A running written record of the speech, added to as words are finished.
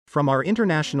From our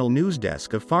international news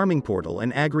desk of Farming Portal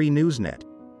and Agri-Newsnet.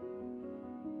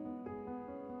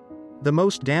 The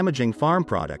most damaging farm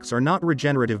products are not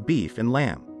regenerative beef and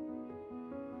lamb.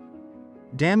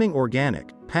 Damning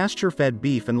organic, pasture-fed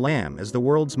beef and lamb as the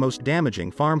world's most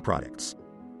damaging farm products.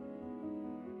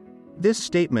 This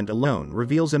statement alone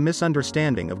reveals a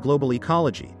misunderstanding of global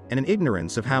ecology and an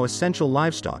ignorance of how essential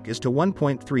livestock is to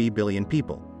 1.3 billion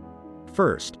people.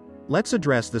 First, let's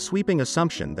address the sweeping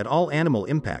assumption that all animal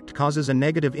impact causes a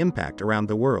negative impact around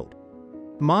the world.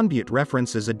 Monbiot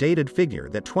references a dated figure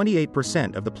that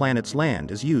 28% of the planet's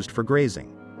land is used for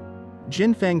grazing.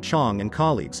 Jinfeng Chong and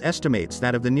colleagues estimates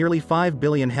that of the nearly 5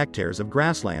 billion hectares of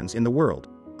grasslands in the world,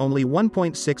 only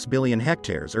 1.6 billion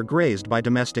hectares are grazed by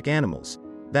domestic animals.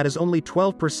 That is only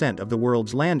 12% of the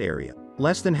world's land area,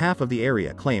 less than half of the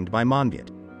area claimed by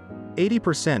Monbiot.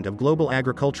 80% of global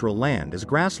agricultural land is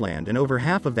grassland and over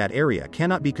half of that area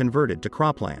cannot be converted to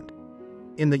cropland.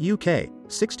 In the UK,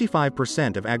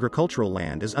 65% of agricultural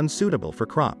land is unsuitable for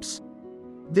crops.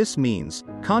 This means,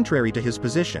 contrary to his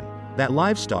position, that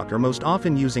livestock are most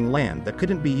often using land that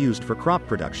couldn't be used for crop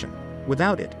production.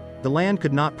 Without it, the land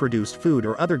could not produce food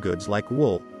or other goods like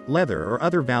wool, leather or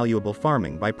other valuable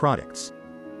farming byproducts.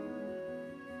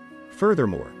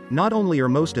 Furthermore, not only are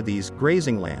most of these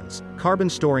grazing lands,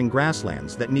 carbon-storing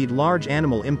grasslands that need large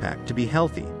animal impact to be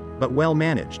healthy, but well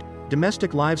managed,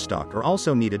 domestic livestock are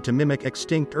also needed to mimic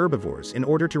extinct herbivores in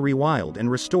order to rewild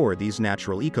and restore these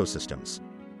natural ecosystems.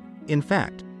 In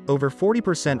fact, over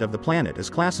 40% of the planet is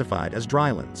classified as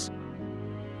drylands.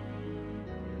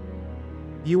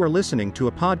 You are listening to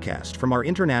a podcast from our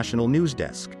international news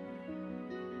desk.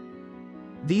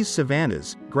 These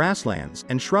savannas, grasslands,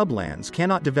 and shrublands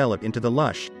cannot develop into the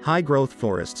lush, high-growth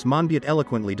forests Monbiot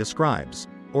eloquently describes,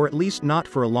 or at least not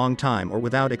for a long time or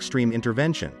without extreme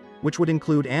intervention, which would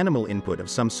include animal input of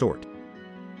some sort.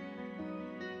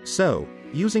 So,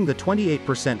 using the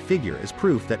 28% figure as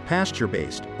proof that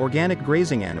pasture-based, organic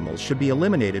grazing animals should be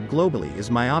eliminated globally is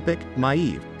myopic,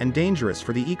 naive, and dangerous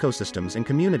for the ecosystems and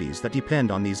communities that depend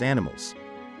on these animals.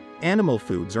 Animal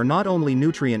foods are not only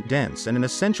nutrient-dense and an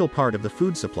essential part of the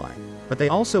food supply, but they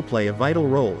also play a vital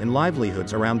role in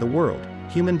livelihoods around the world,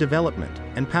 human development,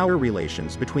 and power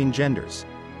relations between genders.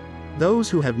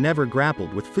 Those who have never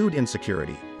grappled with food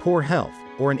insecurity, poor health,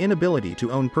 or an inability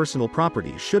to own personal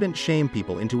property shouldn't shame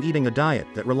people into eating a diet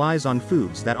that relies on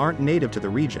foods that aren't native to the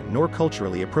region nor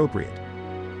culturally appropriate.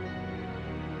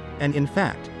 And in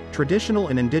fact, traditional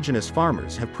and indigenous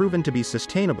farmers have proven to be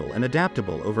sustainable and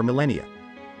adaptable over millennia.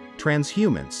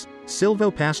 Transhumance,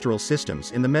 silvopastoral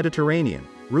systems in the Mediterranean,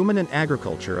 ruminant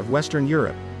agriculture of Western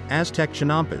Europe, Aztec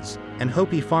Chinampas, and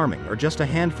Hopi farming are just a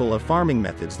handful of farming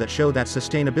methods that show that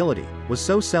sustainability was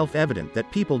so self-evident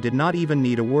that people did not even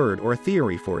need a word or a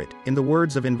theory for it, in the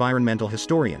words of environmental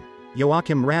historian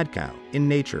Joachim Radkau, in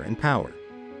Nature and Power.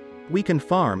 We can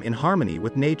farm in harmony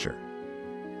with nature.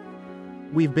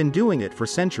 We've been doing it for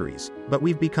centuries, but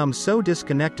we've become so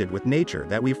disconnected with nature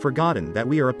that we've forgotten that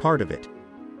we are a part of it.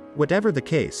 Whatever the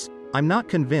case, I'm not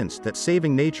convinced that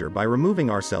saving nature by removing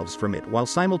ourselves from it while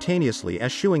simultaneously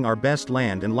eschewing our best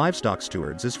land and livestock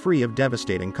stewards is free of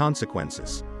devastating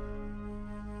consequences.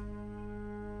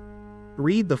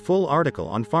 Read the full article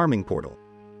on Farming Portal.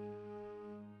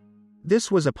 This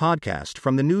was a podcast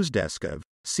from the news desk of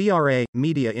CRA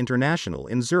Media International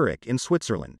in Zurich in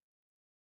Switzerland.